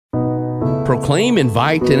Proclaim,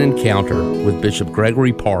 Invite, and Encounter with Bishop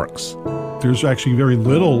Gregory Parkes. There's actually very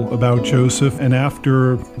little about Joseph, and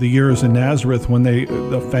after the years in Nazareth, when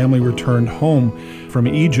the family returned home from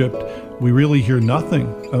Egypt, we really hear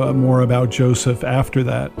nothing more about Joseph after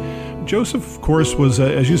that. Joseph, of course, was,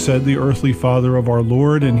 as you said, the earthly father of our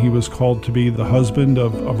Lord, and he was called to be the husband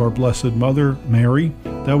of our Blessed Mother, Mary.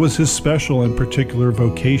 That was his special and particular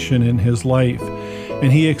vocation in his life.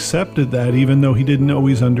 And he accepted that, even though he didn't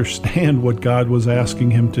always understand what God was asking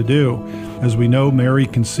him to do. As we know, Mary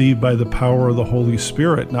conceived by the power of the Holy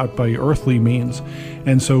Spirit, not by earthly means.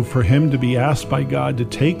 And so for him to be asked by God to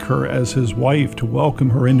take her as his wife, to welcome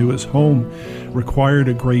her into his home, required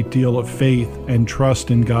a great deal of faith and trust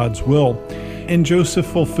in God's will. And Joseph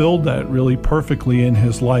fulfilled that really perfectly in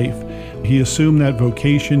his life. He assumed that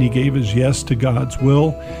vocation. He gave his yes to God's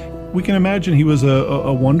will. We can imagine he was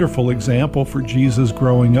a wonderful example for Jesus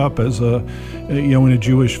growing up as in a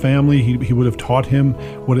Jewish family. He would have taught him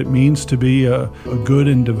what it means to be a good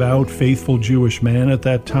and devout, faithful Jewish man at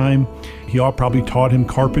that time. He probably taught him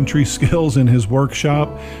carpentry skills in his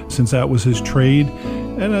workshop, since that was his trade.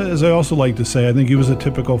 And as I also like to say, I think he was a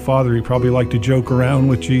typical father. He probably liked to joke around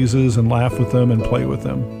with Jesus and laugh with him and play with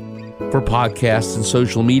him. For podcasts and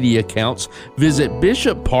social media accounts, visit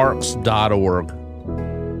bishopparkes.org.